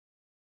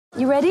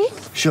You ready?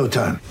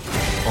 Showtime.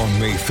 On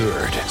May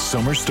 3rd,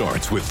 summer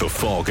starts with The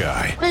Fall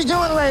Guy. Let's do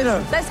it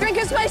later. Let's drink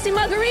a spicy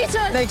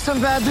margarita. Make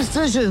some bad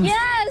decisions.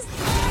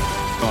 Yes!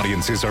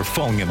 Audiences are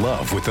falling in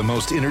love with the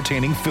most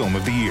entertaining film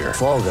of the year.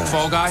 Fall Guy.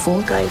 Fall Guy?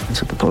 Fall guy.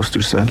 That's what the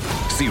poster said.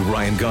 See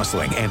Ryan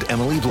Gosling and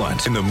Emily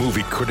Blunt in the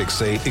movie critics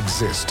say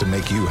exists to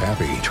make you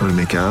happy. Trying to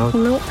make it out?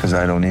 Nope. Because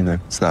I don't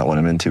either. It's not what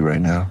I'm into right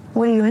now.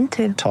 What are you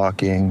into?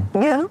 Talking.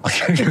 Yeah.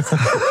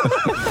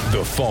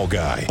 The Fall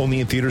Guy.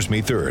 Only in theaters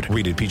May 3rd.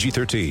 Rated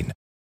PG-13.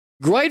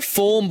 Great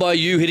form by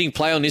you hitting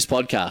play on this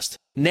podcast.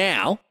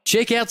 Now,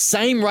 check out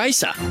Same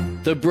Racer,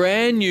 the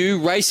brand new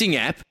racing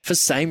app for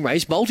same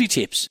race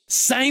multi-tips.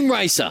 Same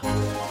Racer.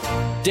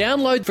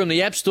 Download from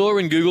the App Store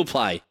and Google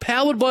Play.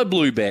 Powered by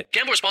Bluebet.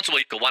 Gamble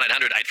responsibly. Call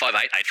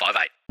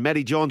 1-800-858-858.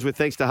 Matty Johns with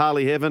thanks to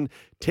Harley Heaven.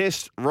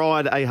 Test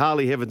ride a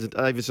Harley Heaven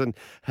Davison,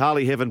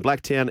 Harley Heaven,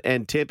 Blacktown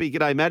and Tempe.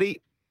 G'day,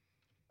 Matty.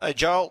 Hey,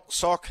 Joel,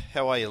 Sock,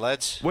 how are you,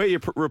 lads? Where are you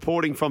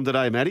reporting from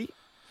today, Matty?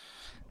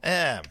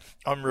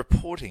 I'm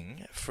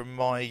reporting from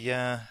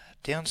my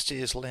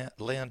downstairs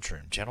lounge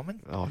room,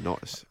 gentlemen. Oh,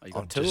 nice. You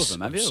got two of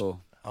them, have you?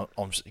 Yeah.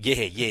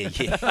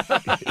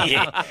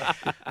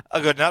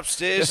 I got an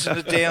upstairs and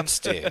a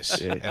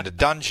downstairs and a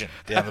dungeon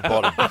down the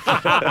bottom.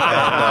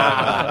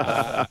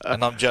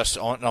 and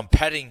I'm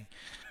patting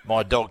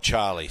my dog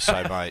Charlie.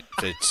 So, mate,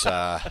 it's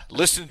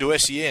listening to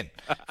SEN.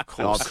 Of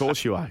course. Oh, of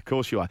course you are. Of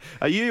course you are.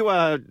 Are you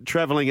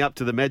travelling up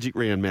to the Magic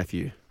Round,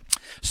 Matthew?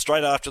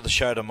 Straight after the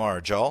show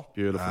tomorrow, Joel.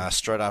 Beautiful.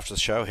 Straight after the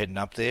show, heading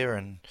up there,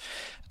 and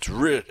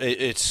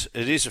it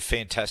is a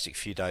fantastic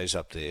few days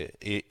up there.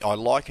 I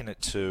liken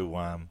it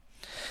to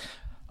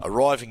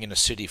arriving in a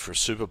city for a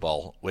Super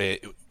Bowl, where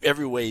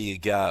everywhere you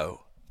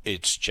go,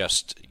 it's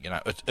just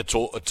it's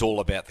all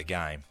about the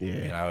game.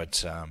 Yeah.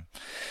 It's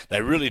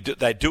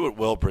they do it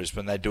well,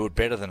 Brisbane. They do it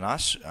better than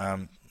us.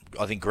 I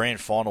think grand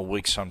final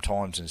week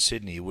sometimes in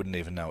Sydney, you wouldn't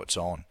even know it's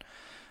on.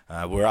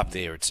 We're up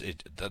there.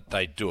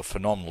 They do a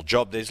phenomenal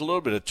job. There's a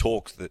little bit of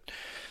talk that,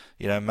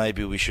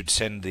 maybe we should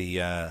send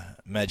the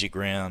Magic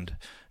Round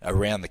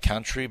around the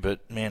country.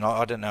 But, man,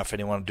 I don't know if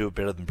anyone will do it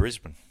better than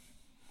Brisbane.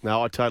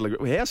 No, I totally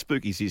agree. How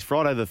spooky is this?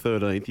 Friday the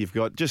 13th, you've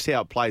got just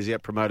how it plays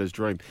out, promoter's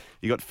dream.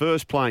 You've got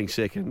first playing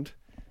second,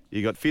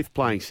 you've got fifth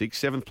playing sixth,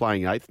 seventh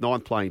playing eighth,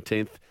 ninth playing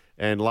 10th,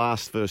 and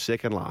last, first,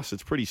 second, last.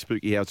 It's pretty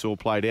spooky how it's all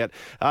played out.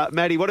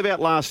 Matty, what about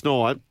last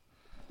night?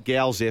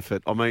 Gal's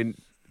effort. I mean,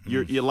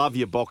 you love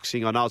your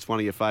boxing. I know it's one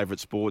of your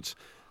favourite sports.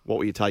 What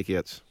were your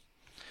takeouts?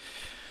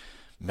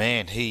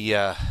 Man,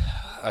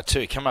 I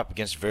tell you, come up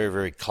against a very,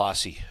 very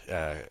classy,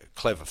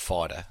 clever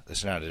fighter.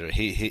 There's no doubt.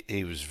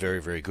 He was very,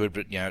 very good,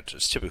 but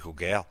it's typical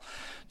Gal,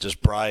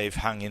 just brave,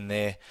 hung in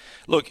there.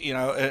 Look,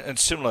 and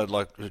similar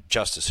like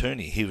Justice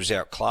Hooney, he was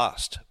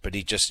outclassed, but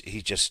he just.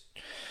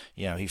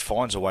 He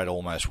finds a way to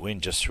almost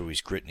win just through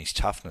his grit and his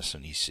toughness,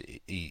 and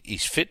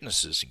his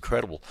fitness is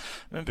incredible.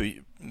 I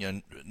remember,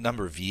 a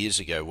number of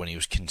years ago when he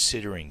was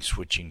considering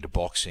switching to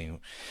boxing,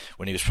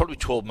 when he was probably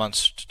 12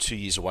 months to 2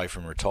 years away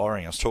from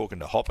retiring. I was talking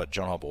to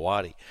John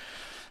Hopperwadi,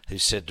 who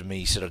said to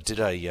me, I did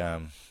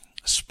a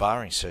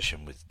sparring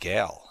session with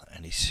Gal,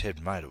 and he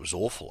said, mate, it was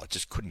awful. I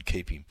just couldn't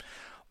keep him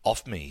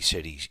off me. He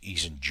said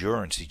his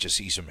endurance,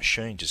 he's a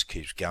machine, just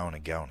keeps going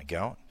and going and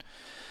going.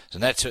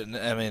 And that's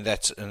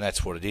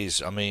what it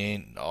is. I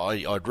mean,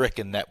 I'd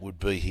reckon that would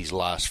be his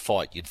last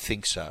fight. You'd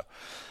think so.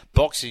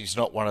 Boxing's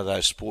not one of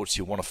those sports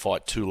you want to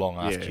fight too long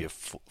after you're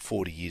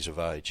 40 years of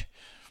age.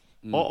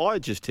 I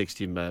just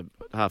texted him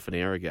half an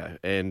hour ago,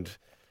 and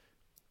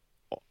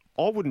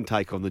I wouldn't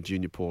take on the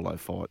Junior Paulo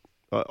fight.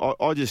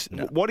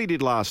 What he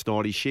did last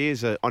night, he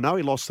shares I know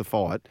he lost the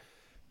fight,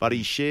 but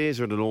his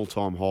shares are at an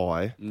all-time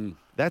high.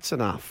 That's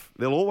enough.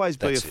 There'll always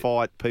be a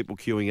fight, people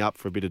queuing up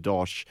for a bit of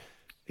dosh.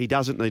 He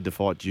doesn't need to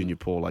fight Junior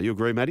Paulo. You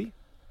agree, Matty?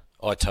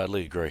 I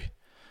totally agree.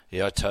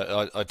 Yeah,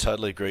 I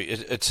totally agree.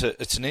 It's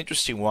an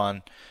interesting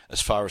one as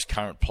far as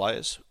current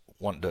players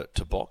want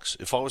to box.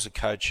 If I was a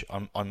coach,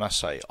 I must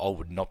say I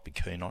would not be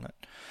keen on it.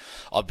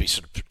 I'd be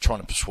sort of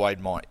trying to persuade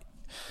my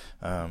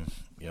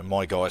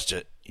my guys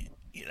to,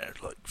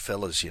 like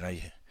fellas,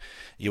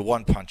 you're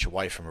one punch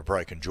away from a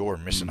broken jaw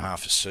and missing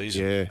half a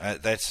season. Yeah.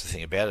 That's the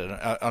thing about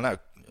it. I know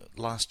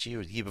last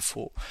year or the year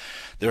before,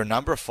 there are a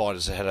number of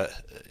fighters that had a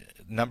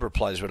number of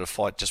players who had a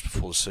fight just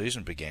before the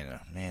season began.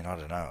 Man, I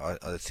don't know.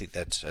 I think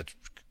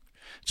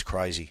it's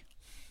crazy.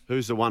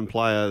 Who's the one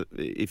player,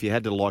 if you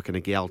had to liken a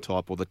Gal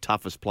type, or the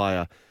toughest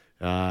player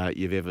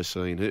you've ever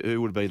seen?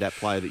 Who would be that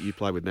player that you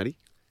play with, Matty?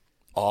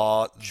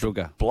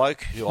 Sugar.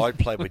 Bloke who I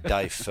played with,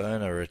 Dave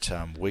Ferner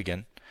at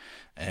Wigan,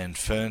 and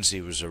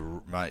Fernsey was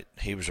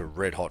he was a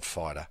red hot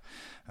fighter.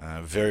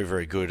 Very,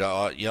 very good.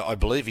 I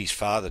believe his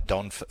father,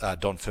 Don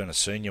Ferner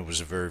Sr.,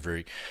 was a very,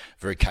 very,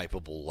 very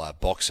capable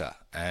boxer,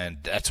 and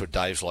that's what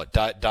Dave's like.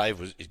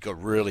 Dave he's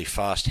got really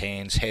fast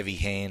hands, heavy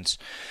hands,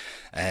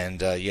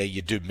 And,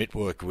 you do mitt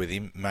work with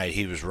him, mate.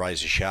 He was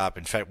razor sharp.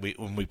 In fact,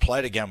 when we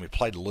played a game, we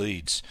played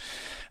Leeds,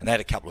 and they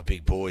had a couple of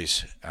big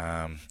boys,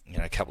 a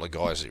couple of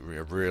guys that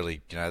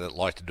really, that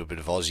like to do a bit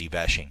of Aussie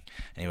bashing.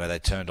 Anyway, they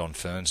turned on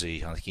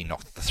Fernsey. I think he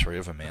knocked the three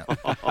of them out.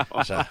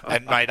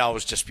 And, mate, I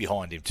was just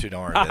behind him too,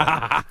 don't worry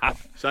about that.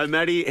 So,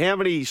 Matty, how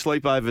many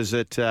sleepovers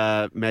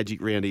at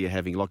Magic Round are you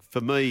having? Like,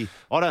 for me,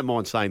 I don't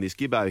mind saying this.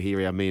 Gibbo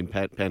here, our man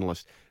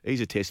panellist,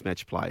 he's a test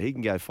match player. He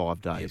can go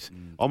 5 days.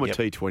 I'm a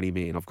T20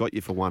 man. I've got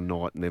you for one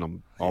night, and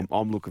then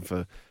I'm looking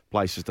for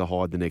places to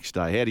hide the next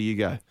day. How do you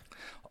go?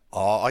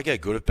 Oh, I go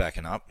good at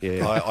backing up.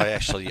 Yeah. I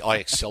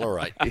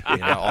accelerate. I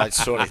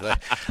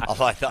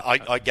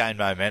gain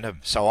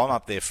momentum. So I'm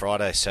up there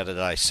Friday,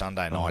 Saturday,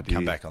 Sunday night,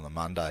 come back on the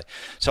Monday.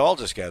 So I'll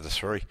just go the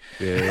 3.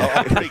 Yeah.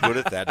 I'm pretty good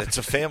at that. It's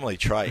a family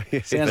trait.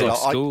 Sounds like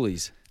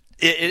schoolies.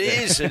 It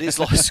is. It is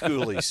like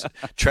schoolies.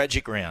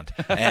 Tragic round.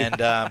 And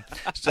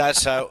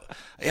so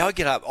I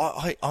get up.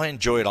 I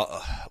enjoy it.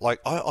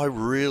 I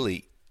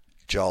really,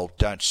 Joel,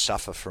 don't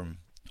suffer from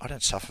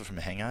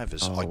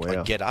hangovers.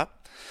 I get up.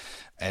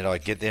 And I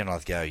get there and I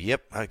go,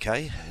 yep,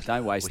 okay.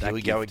 Don't waste that. Here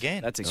we go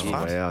again. That's a gift.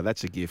 Wow,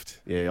 that's a gift.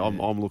 Yeah,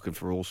 I'm looking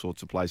for all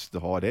sorts of places to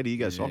hide. How do you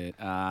go, Sock?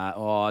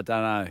 I don't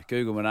know.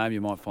 Google my name,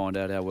 you might find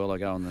out how well I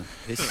go on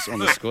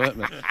the squirt.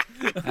 But,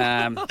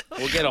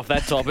 we'll get off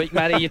that topic,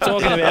 Matty. You're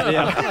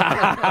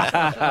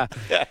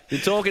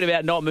talking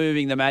about not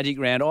moving the Magic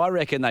Round. I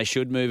reckon they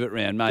should move it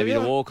round, maybe to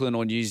Auckland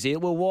or New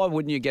Zealand. Well, why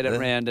wouldn't you get it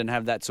round and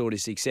have that sort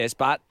of success?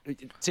 But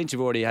since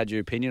you've already had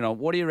your opinion on,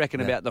 what do you reckon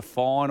about the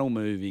final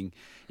moving?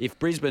 If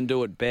Brisbane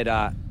do it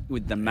better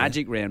with the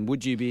Magic Round,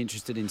 would you be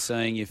interested in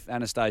seeing if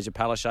Anastasia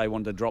Palaszczuk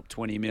wanted to drop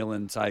 20 mil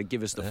and say,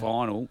 give us the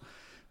final?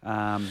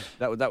 That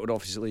would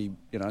obviously,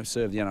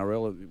 serve the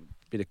NRL a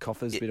bit of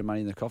coffers, bit of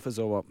money in the coffers,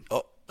 or what?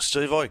 Oh,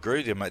 Steve, I agree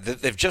with you, mate.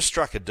 They've just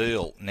struck a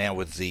deal now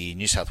with the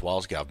New South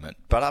Wales government,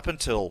 but up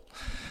until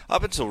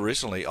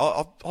recently,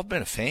 I've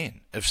been a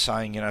fan of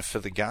saying, for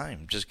the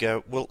game, just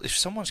go, well, if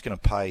someone's going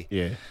to pay,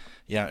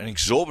 an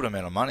exorbitant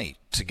amount of money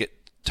to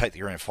take the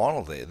grand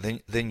final there,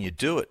 then you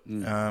do it.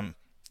 And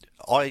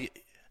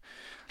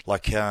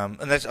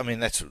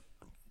that's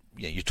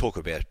you talk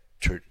about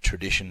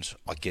traditions.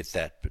 I get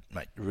that, but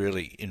mate,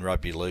 really in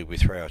rugby league we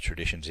throw our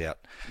traditions out.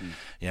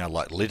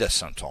 Like litter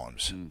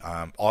sometimes.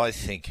 I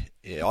think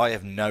I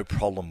have no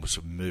problem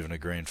with moving a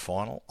grand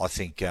final. I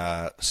think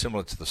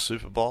similar to the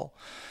Super Bowl.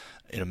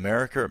 In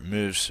America, it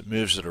moves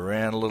it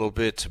around a little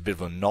bit. It's a bit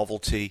of a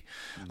novelty.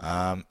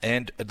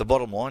 And the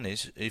bottom line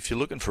is, if you're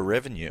looking for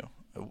revenue,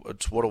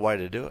 what a way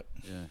to do it.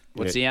 Yeah.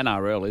 Well, it's the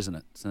NRL, isn't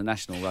it? It's the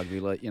National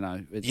Rugby League.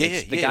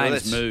 The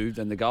game's moved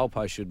and the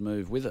goalpost should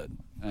move with it.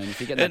 And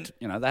if you get that,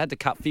 they had to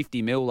cut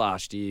 50 mil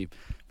last year.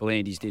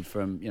 V'landys did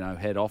from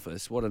head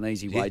office. What an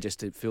easy way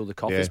just to fill the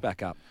coffers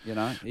back up. And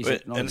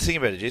the thing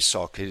about it is,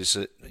 Sock, is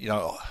that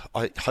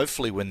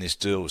hopefully when this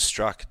deal was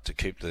struck to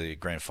keep the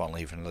grand final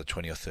even another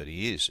 20 or 30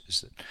 years,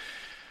 is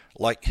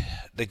that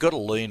they've got to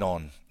lean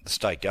on the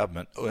state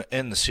government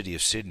and the city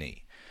of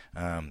Sydney.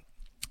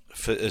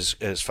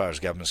 As far as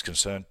government's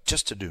concerned,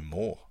 just to do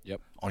more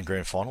on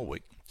grand final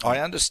week. I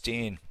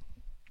understand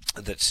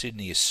that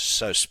Sydney is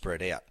so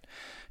spread out.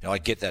 I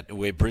get that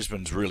where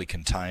Brisbane's really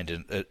contained,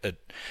 and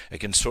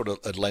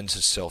it lends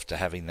itself to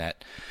having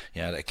that,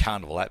 that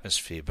carnival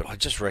atmosphere. But I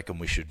just reckon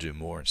we should do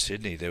more in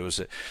Sydney.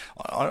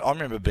 I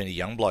remember being a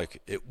young bloke.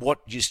 What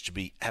used to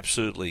be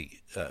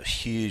absolutely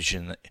huge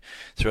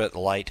throughout the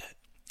late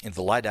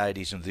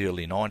 80s and the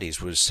early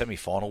 90s was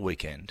semi-final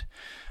weekend.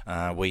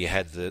 Where you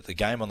had the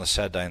game on the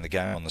Saturday and the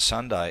game on the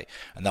Sunday,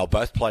 and they were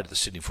both played at the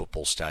Sydney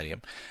Football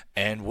Stadium.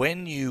 And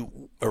when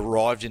you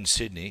arrived in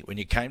Sydney, when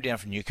you came down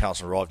from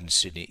Newcastle and arrived in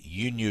Sydney,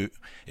 you knew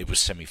it was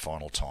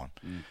semi-final time.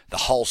 The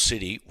whole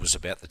city was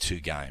about the two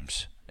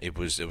games. It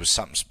was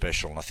something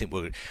special, and I think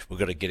we've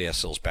got to get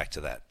ourselves back to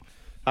that.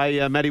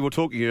 Hey, Matty, we were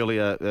talking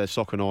earlier,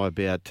 Sock and I,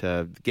 about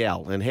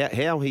Gal and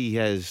how he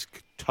has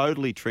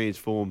totally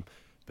transformed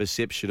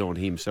perception on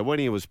him. So when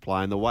he was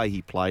playing, the way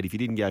he played, if you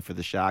didn't go for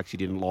the Sharks, you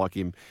didn't like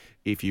him.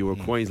 If you were a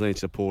Queensland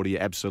supporter, you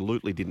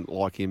absolutely didn't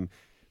like him.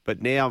 But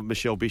now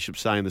Michelle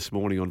Bishop's saying this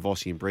morning on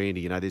Vossi and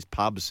Brandy, there's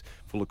pubs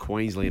full of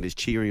Queenslanders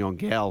cheering on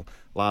Gal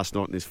last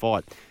night in this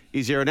fight.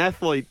 Is there an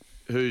athlete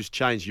who's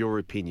changed your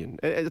opinion?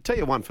 I'll tell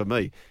you one for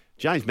me,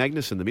 James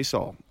Magnuson, the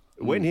missile.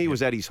 When he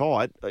was at his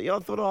height, I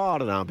thought, I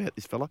don't know about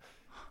this fella.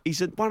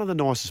 He's one of the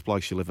nicest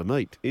blokes you'll ever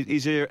meet.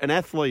 Is there an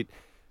athlete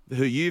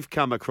who you've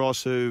come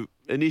across who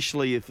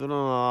initially you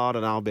thought, I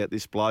don't know about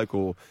this bloke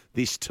or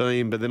this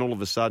team, but then all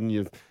of a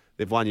sudden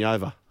they've won you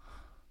over?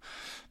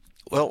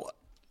 Well,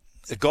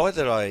 the guy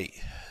that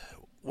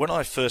when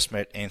I first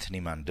met Anthony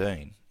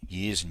Mundine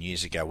years and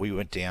years ago, we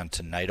went down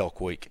to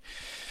NAIDOC Week.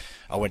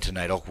 I went to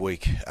NAIDOC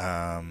Week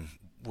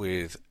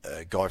with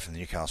a guy from the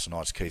Newcastle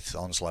Knights, Keith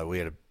Onslow. We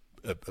had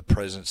a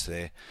presence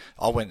there.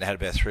 I went and had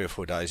about 3 or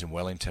 4 days in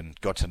Wellington,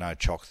 got to know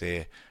Chock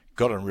there,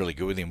 got on really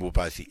good with him. We were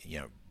both,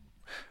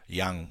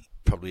 young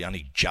probably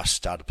only just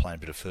started playing a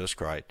bit of first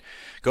grade.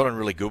 Got on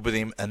really good with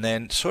him, and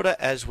then sort of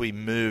as we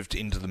moved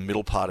into the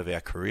middle part of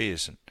our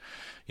careers,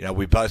 and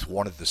we both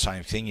wanted the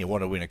same thing. You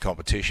want to win a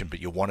competition,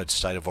 but you wanted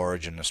State of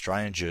Origin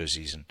Australian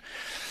jerseys. And,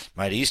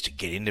 mate, he used to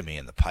get into me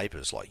in the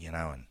papers,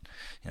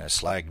 and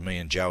slagged me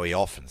and Joey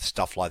off and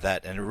stuff like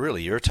that. And it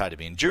really irritated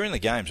me. And during the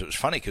games, it was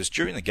funny because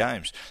during the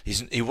games,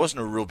 he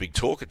wasn't a real big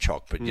talker,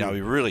 Chock, but, he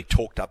really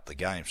talked up the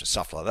games and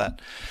stuff like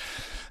that.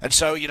 And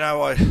so,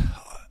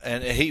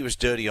 and he was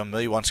dirty on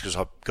me once because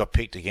I got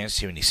picked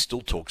against him, and he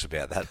still talks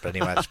about that. But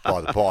anyway, that's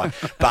by the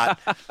by.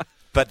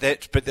 But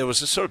there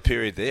was a sort of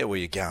period there where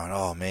you're going,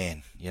 oh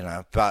man,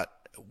 but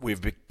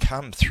we've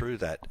come through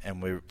that, and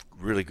we're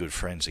really good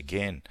friends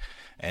again.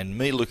 And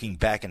me looking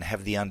back and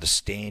have the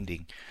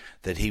understanding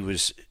that he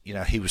was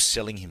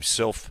selling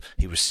himself,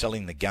 he was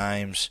selling the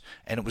games,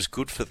 and it was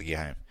good for the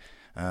game.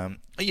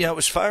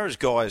 As far as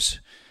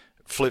guys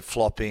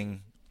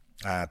flip-flopping,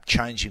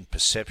 changing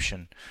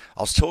perception,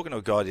 I was talking to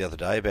a guy the other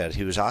day about it.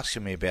 He was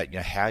asking me about,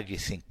 how do you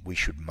think we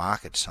should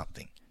market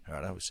something?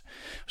 Right? I was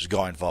a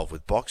guy involved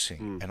with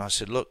boxing, and I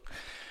said, look,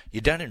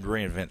 you don't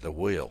reinvent the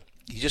wheel.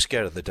 You just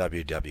go to the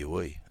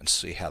WWE and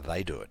see how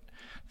they do it.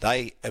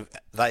 They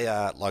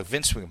are like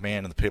Vince McMahon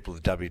and the people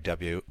of the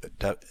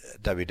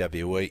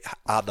WWE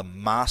are the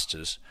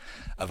masters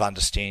of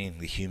understanding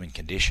the human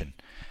condition,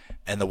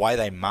 and the way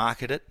they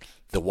market it,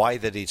 the way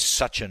that it's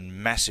such a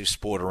massive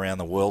sport around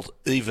the world,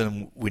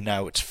 even we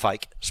know it's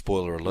fake,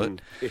 spoiler alert,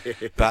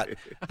 but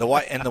the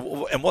way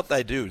and what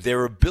they do,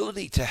 their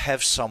ability to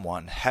have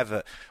someone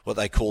have what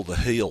they call the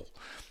heel,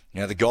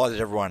 the guy that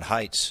everyone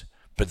hates,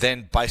 but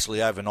then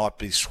basically overnight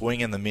be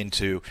swinging them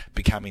into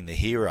becoming the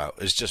hero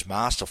is just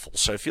masterful.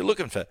 So if you're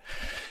looking for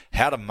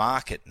how to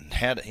market and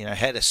how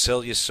to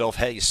sell yourself,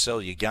 how you sell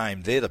your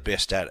game, they're the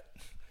best at it.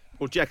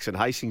 Well, Jackson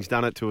Hastings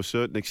done it to a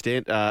certain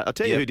extent. I'll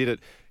tell you who did it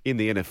in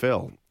the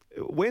NFL.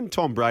 When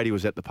Tom Brady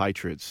was at the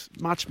Patriots,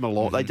 much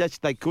maligned.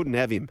 They couldn't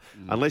have him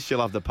unless you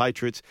love the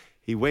Patriots.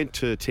 He went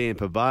to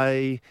Tampa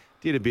Bay,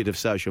 did a bit of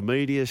social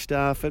media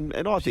stuff, and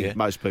I think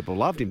most people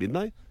loved him, didn't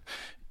they?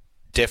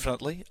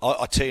 Definitely.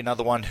 I tell you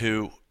another one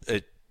who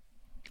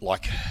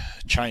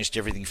changed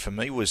everything for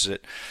me was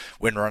that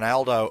when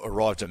Ronaldo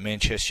arrived at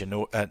Manchester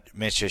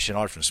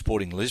United from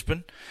Sporting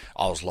Lisbon,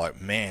 I was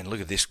like, man, look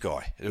at this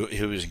guy.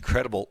 He was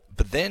incredible.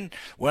 But then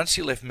once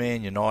he left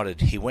Man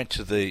United, he went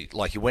to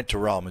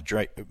Real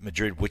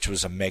Madrid, which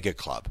was a mega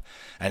club,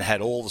 and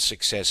had all the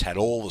success, had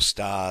all the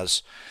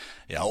stars,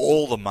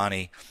 all the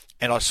money.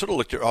 And I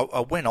sort of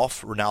I went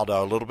off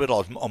Ronaldo a little bit.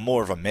 I'm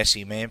more of a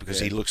Messi man because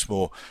he looks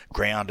more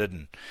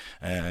grounded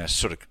and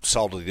sort of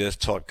soul to the earth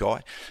type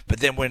guy. But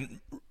then when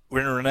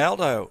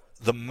Ronaldo,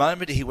 the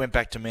moment he went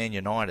back to Man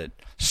United,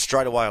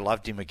 straight away I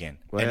loved him again.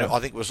 Wow. And I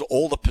think it was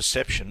all the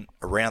perception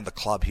around the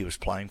club he was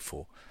playing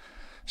for.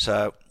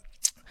 So,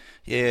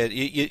 yeah,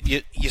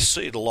 you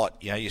see it a lot.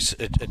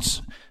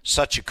 It's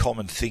such a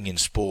common thing in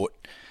sport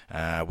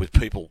with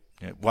people.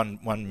 One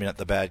minute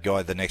the bad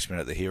guy, the next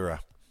minute the hero.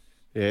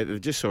 Yeah,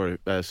 just saw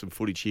some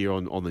footage here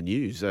on the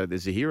news.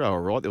 There's a hero, all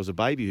right. There was a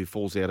baby who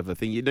falls out of a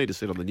thing. You need to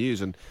see it on the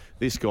news, and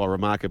this guy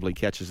remarkably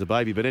catches the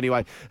baby. But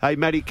anyway, hey,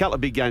 Matty, a couple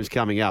of big games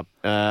coming up.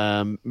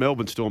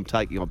 Melbourne Storm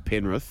taking on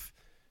Penrith.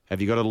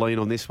 Have you got a lean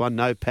on this one?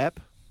 No, Pap?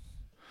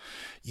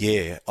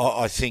 Yeah,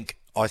 I think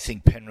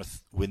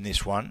Penrith win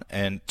this one,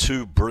 and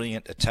two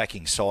brilliant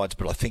attacking sides,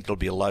 but I think it'll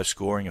be a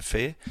low-scoring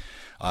affair,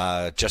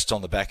 just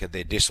on the back of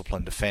their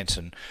disciplined defence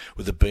and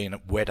with it being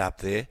wet up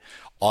there.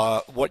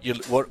 What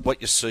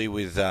you see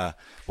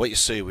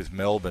with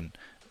Melbourne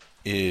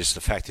is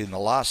the fact that in the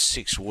last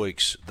 6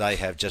 weeks they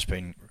have just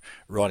been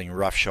riding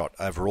roughshod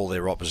over all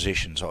their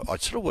oppositions. I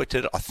sort of worked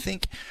it. I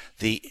think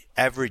the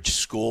average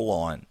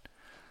scoreline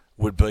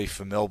would be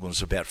for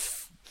Melbourne's about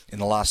in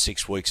the last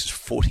 6 weeks is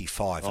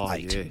 45-8. Oh,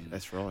 yeah,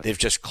 that's right. They've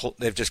just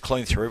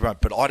cleaned through everyone,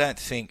 but I don't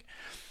think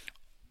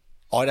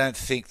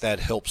that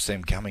helps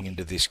them coming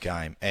into this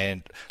game.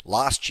 And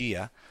last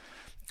year,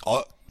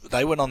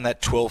 they went on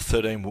that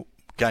 12-13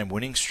 game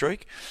winning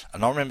streak,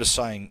 and I remember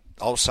I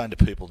was saying to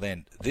people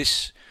then,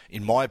 this,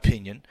 in my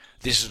opinion,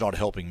 this is not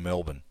helping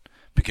Melbourne,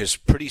 because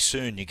pretty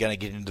soon you're going to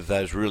get into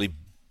those really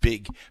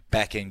big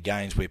back-end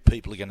games where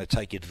people are going to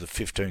take you to the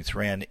 15th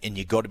round, and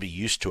you've got to be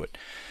used to it.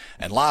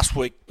 And last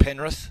week,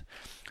 Penrith,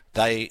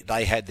 they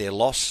had their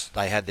loss,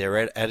 they had their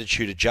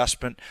attitude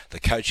adjustment.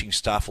 The coaching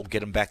staff will get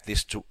them back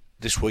this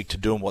week to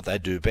doing what they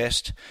do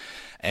best,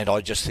 and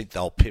I just think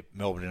they'll pip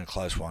Melbourne in a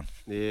close one.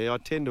 Yeah, I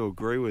tend to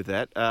agree with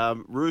that.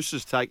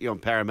 Roosters taking on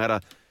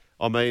Parramatta.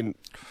 I mean,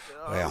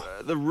 wow.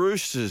 The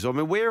Roosters,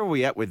 where are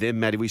we at with them,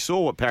 Matty? We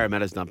saw what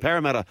Parramatta's done.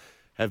 Parramatta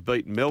have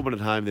beaten Melbourne at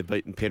home, they've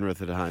beaten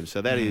Penrith at home,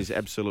 so that is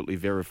absolutely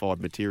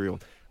verified material.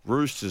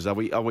 Roosters, are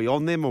we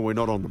on them or we're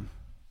not on them?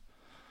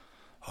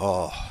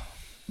 Oh,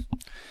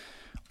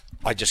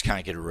 I just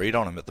can't get a read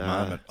on them at the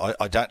moment.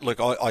 I don't look.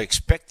 I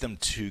expect them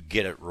to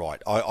get it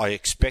right. I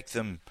expect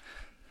them.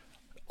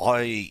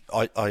 I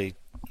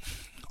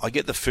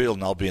get the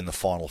feeling they'll be in the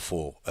final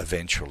four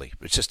eventually.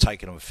 It's just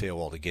taken them a fair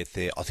while to get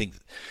there. I think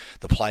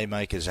the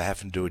playmakers are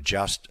having to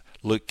adjust.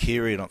 Luke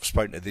Keary, and I've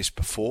spoken to this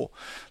before.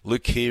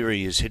 Luke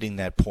Keary is hitting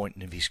that point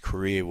in his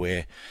career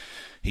where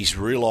he's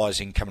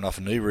realising, coming off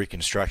a knee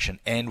reconstruction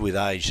and with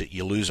age, that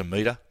you lose a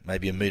metre,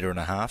 maybe a metre and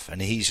a half,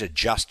 and he's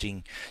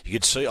adjusting. You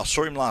could see, I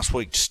saw him last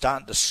week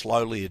starting to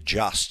slowly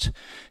adjust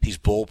his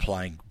ball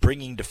playing,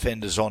 bringing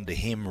defenders onto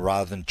him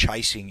rather than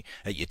chasing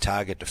at your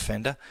target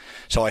defender.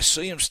 So I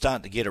see him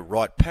starting to get it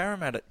right.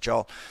 Parramatta,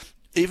 Joel,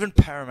 even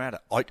Parramatta,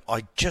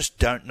 I just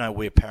don't know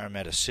where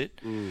Parramatta sit,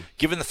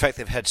 given the fact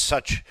they've had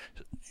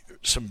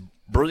some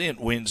brilliant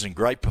wins and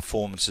great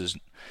performances,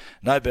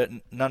 none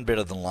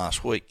better than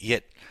last week,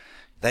 yet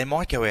they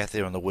might go out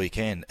there on the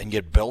weekend and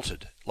get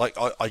belted. Like,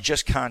 I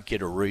just can't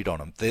get a read on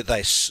them.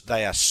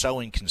 They are so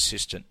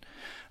inconsistent.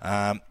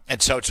 And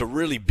so it's a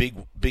really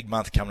big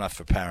month coming up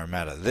for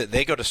Parramatta.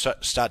 They've got to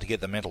start to get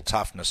the mental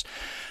toughness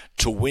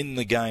to win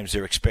the games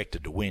they're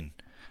expected to win.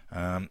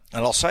 And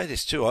I'll say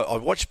this too. I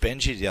watched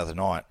Benji the other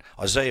night.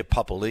 Isaiah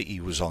Papali'i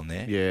was on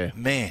there. Yeah.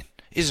 Man,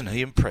 isn't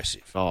he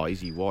impressive? Oh,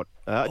 is he what?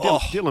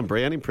 Dylan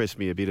Brown impressed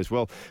me a bit as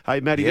well. Hey,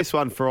 Matty, This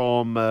one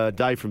from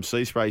Dave from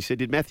Seaspray. He said,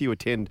 did Matthew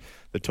attend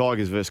the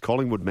Tigers versus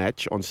Collingwood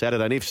match on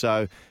Saturday? And if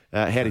so,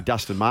 how did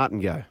Dustin Martin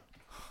go?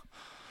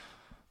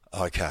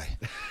 Okay,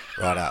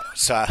 right up.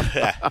 So,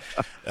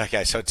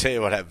 okay, so I'll tell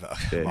you what happened.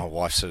 Yeah. My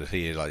wife's sort of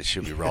here, like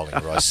she'll be rolling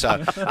her eyes.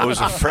 So it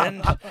was a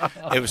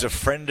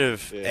friend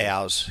of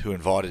ours who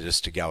invited us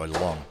to go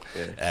along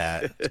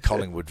to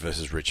Collingwood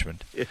versus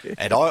Richmond,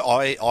 and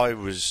I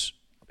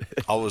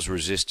was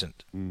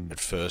resistant at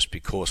first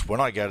because when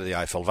I go to the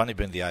AFL, I've only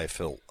been to the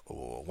AFL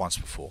once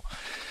before,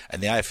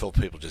 and the AFL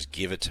people just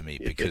give it to me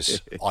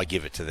because I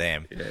give it to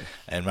them. Yeah.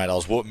 And mate,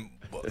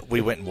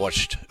 we went and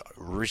watched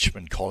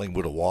Richmond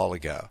Collingwood a while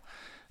ago,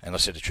 and I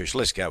said to Trish,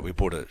 let's go. We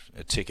bought a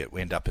ticket.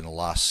 We end up in the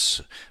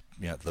last,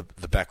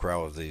 the back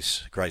row of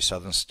this Great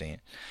Southern stand,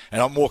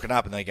 and I'm walking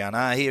up and they're going,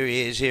 here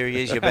he is,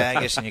 you bag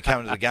us, and you're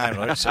coming to the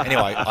game. So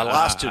anyway, I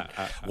lasted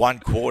one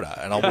quarter,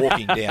 and I'm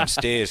walking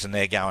downstairs and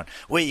they're going,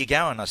 where are you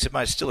going? I said,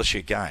 mate, it's still a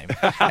shit game.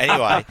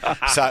 Anyway,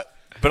 so,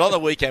 but on the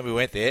weekend we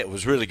went there. It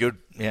was really good.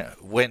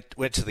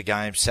 Went to the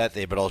game, sat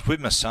there, but I was with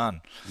my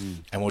son,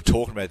 and we were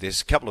talking about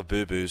this. A couple of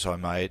boo-boos I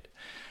made.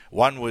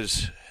 One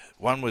was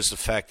the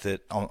fact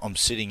that I'm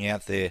sitting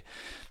out there,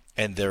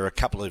 and there are a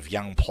couple of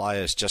young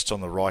players just on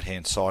the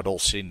right-hand side all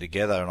sitting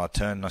together, and I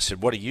turned and I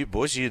said, what are you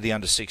boys? Are you the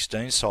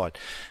under-16 side?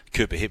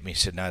 Cooper hit me and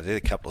said, no, they're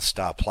a couple of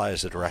star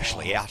players that are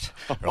actually out,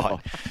 right?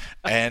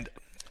 And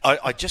it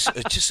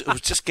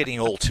was just getting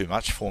all too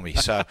much for me.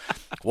 So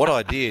what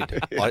I did,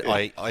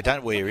 I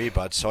don't wear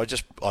earbuds, so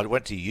I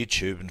went to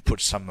YouTube and put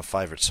some of my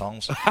favourite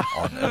songs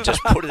on and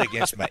just put it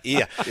against my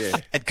ear. Yeah.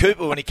 And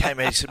Cooper, when he came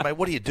out, he said, mate,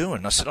 what are you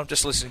doing? I said, I'm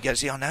just listening. He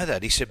goes, yeah, I know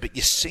that. He said, but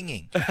you're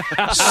singing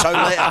so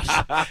loud.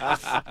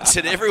 I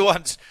said,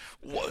 everyone's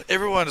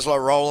like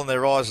rolling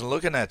their eyes and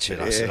looking at you.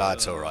 And I said,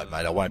 it's all right,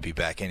 mate. I won't be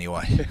back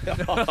anyway.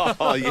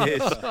 Oh,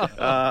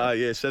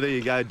 yes. So there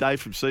you go.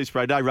 Dave from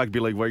Seaspray. No rugby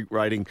league week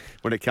rating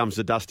when it comes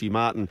to Dusty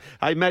Martin.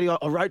 Hey, Matty,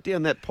 I wrote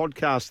down that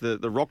podcast,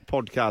 the rock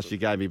podcast you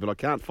gave me, but I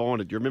can't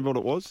find it. Do you remember what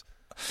it was?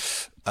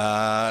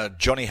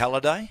 Johnny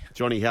Halliday.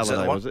 Johnny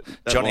Halliday, was it?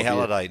 Johnny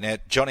Halliday. Now,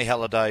 Johnny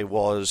Halliday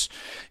was,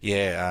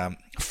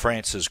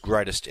 France's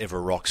greatest ever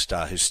rock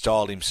star, who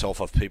styled himself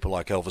off people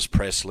like Elvis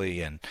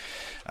Presley and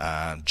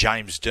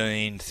James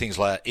Dean, things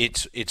like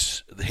that.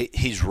 It's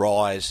his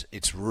rise.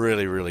 It's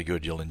really, really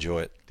good. You'll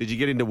enjoy it. Did you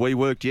get into We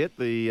Worked yet?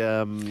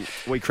 The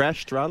We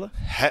Crashed, rather?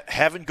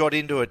 Haven't got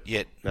into it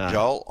yet,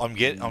 Joel. I'm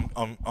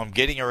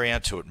getting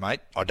around to it, mate.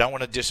 I don't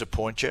want to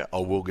disappoint you. I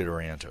will get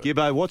around to it.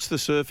 Gibbo, what's the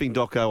surfing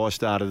doco I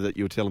started that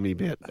you were telling me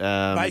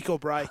about? Make or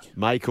Break.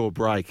 Make or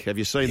Break. Have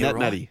you seen that, right,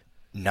 Matty?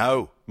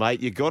 No. Mate,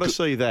 you got to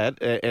see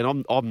that.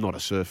 And I'm not a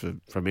surfer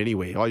from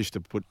anywhere. I used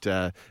to put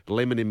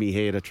lemon in my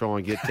hair to try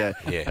and get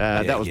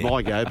that was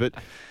my go. But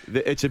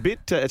it's a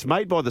bit. It's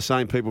made by the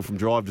same people from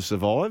Drive to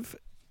Survive,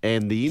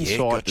 and the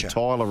insight to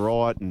Tyler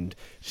Wright and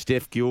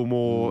Steph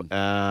Gilmore,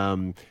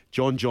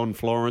 John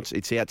Florence.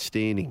 It's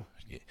outstanding.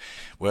 Yeah.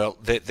 Well,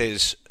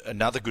 there's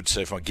another good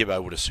surfer.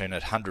 Gibbo would have seen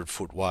it,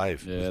 100-foot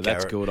wave. Yeah,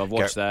 that's good. I've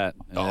watched that.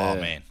 Oh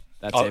man,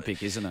 that's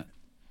epic, isn't it?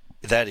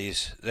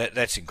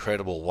 That's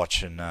incredible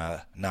watching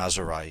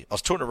Nazare. I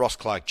was talking to Ross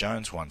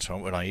Clark-Jones once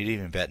when I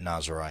interviewed him about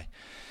Nazare,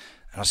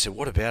 and I said,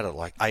 what about it,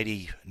 like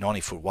 80,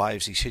 90-foot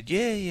waves? He said,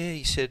 yeah.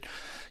 He said,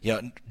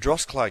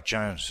 Ross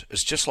Clark-Jones,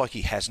 it's just like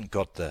he hasn't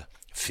got the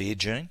fear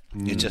gene.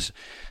 It just.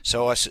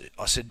 So I said,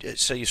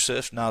 so you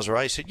surfed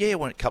Nazare? He said, yeah, I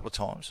went a couple of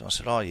times. And I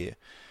said, oh, yeah.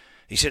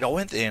 He said, I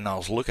went there and I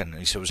was looking, and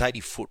he said, it was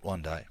 80 foot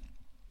one day.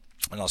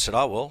 And I said,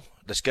 oh, well,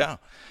 let's go.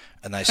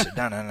 And they said,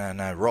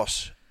 no,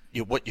 Ross,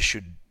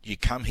 you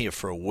come here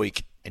for a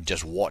week and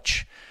just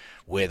watch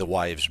where the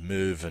waves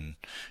move and,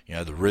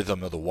 the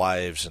rhythm of the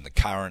waves and the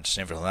currents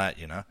and everything like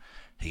that,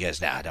 He goes,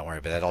 don't worry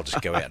about that. I'll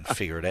just go out and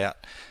figure it out.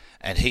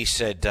 And he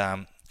said,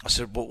 I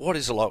said, well, what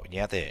is it like when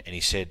you're out there? And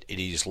he said, it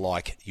is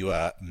like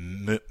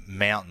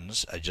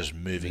mountains are just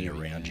moving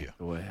around you.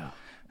 Wow.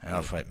 And I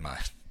went,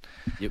 mate,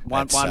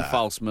 One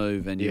false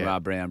move and you are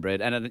brown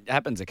bread. And it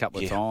happens a couple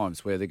of Yeah.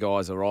 times where the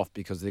guys are off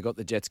because they've got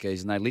the jet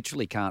skis and they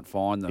literally can't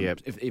find them.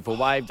 Yep. If a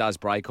wave does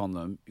break on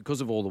them,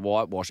 because of all the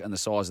whitewash and the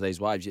size of these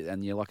waves,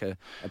 and you're like a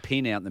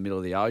pin out in the middle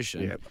of the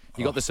ocean, Yep.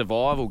 you've got the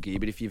survival gear,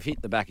 but if you've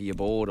hit the back of your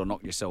board or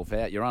knocked yourself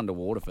out, you're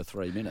underwater for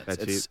 3 minutes.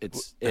 That's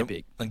It's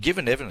epic. And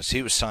given evidence,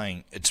 he was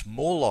saying it's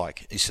more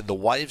like, he said the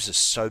waves are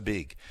so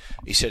big.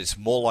 He said it's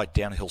more like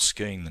downhill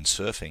skiing than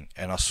surfing.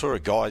 And I saw a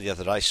guy the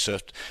other day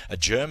surfed, a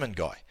German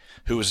guy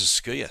who was a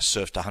skier,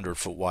 surfed a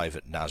 100-foot wave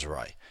at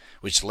Nazaré,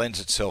 which lends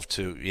itself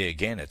to,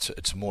 again,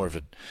 it's more of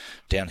a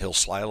downhill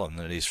slalom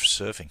than it is for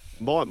surfing.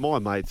 My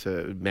mate,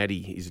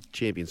 Matty, is a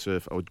champion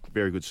surfer, a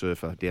very good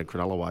surfer down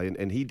Cronulla Way,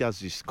 and he does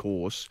this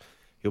course.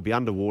 He'll be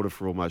underwater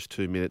for almost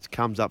 2 minutes,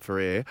 comes up for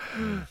air,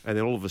 and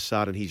then all of a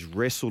sudden he's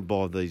wrestled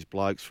by these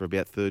blokes for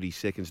about 30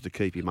 seconds to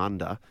keep him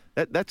under.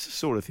 That's the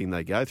sort of thing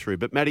they go through.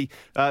 But, Matty,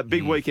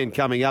 big weekend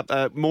coming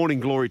up. Morning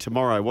Glory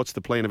tomorrow. What's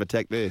the plan of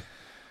attack there?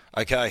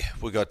 Okay,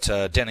 we've got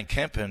Danny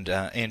Kemp and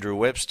Andrew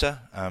Webster.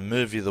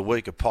 Movie of the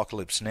week,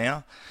 Apocalypse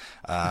Now.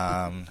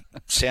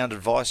 Sound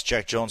advice,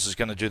 Jack Johns is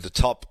going to do the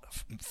top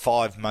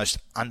 5 most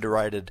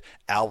underrated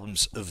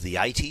albums of the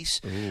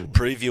 80s.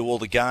 Preview all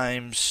the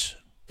games.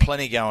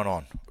 Plenty going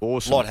on.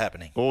 Awesome. A lot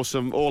happening.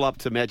 Awesome. All up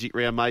to Magic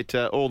Round, mate.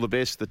 All the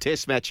best. The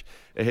test match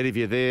ahead of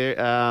you there.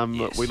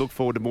 Yes. We look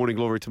forward to Morning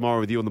Glory tomorrow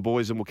with you and the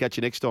boys, and we'll catch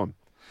you next time.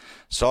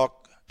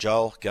 Sock,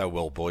 Joel, go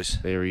well, boys.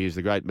 There he is,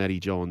 the great Matty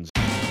Johns.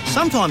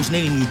 Sometimes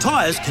needing new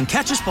tyres can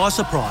catch us by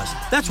surprise.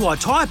 That's why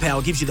Tyre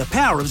Power gives you the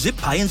power of Zip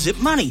Pay and Zip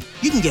Money.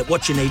 You can get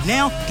what you need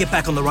now, get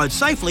back on the road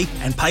safely,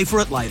 and pay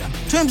for it later.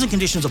 Terms and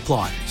conditions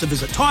apply. So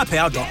visit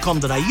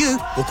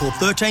tyrepower.com.au or call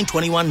 13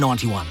 21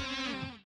 91.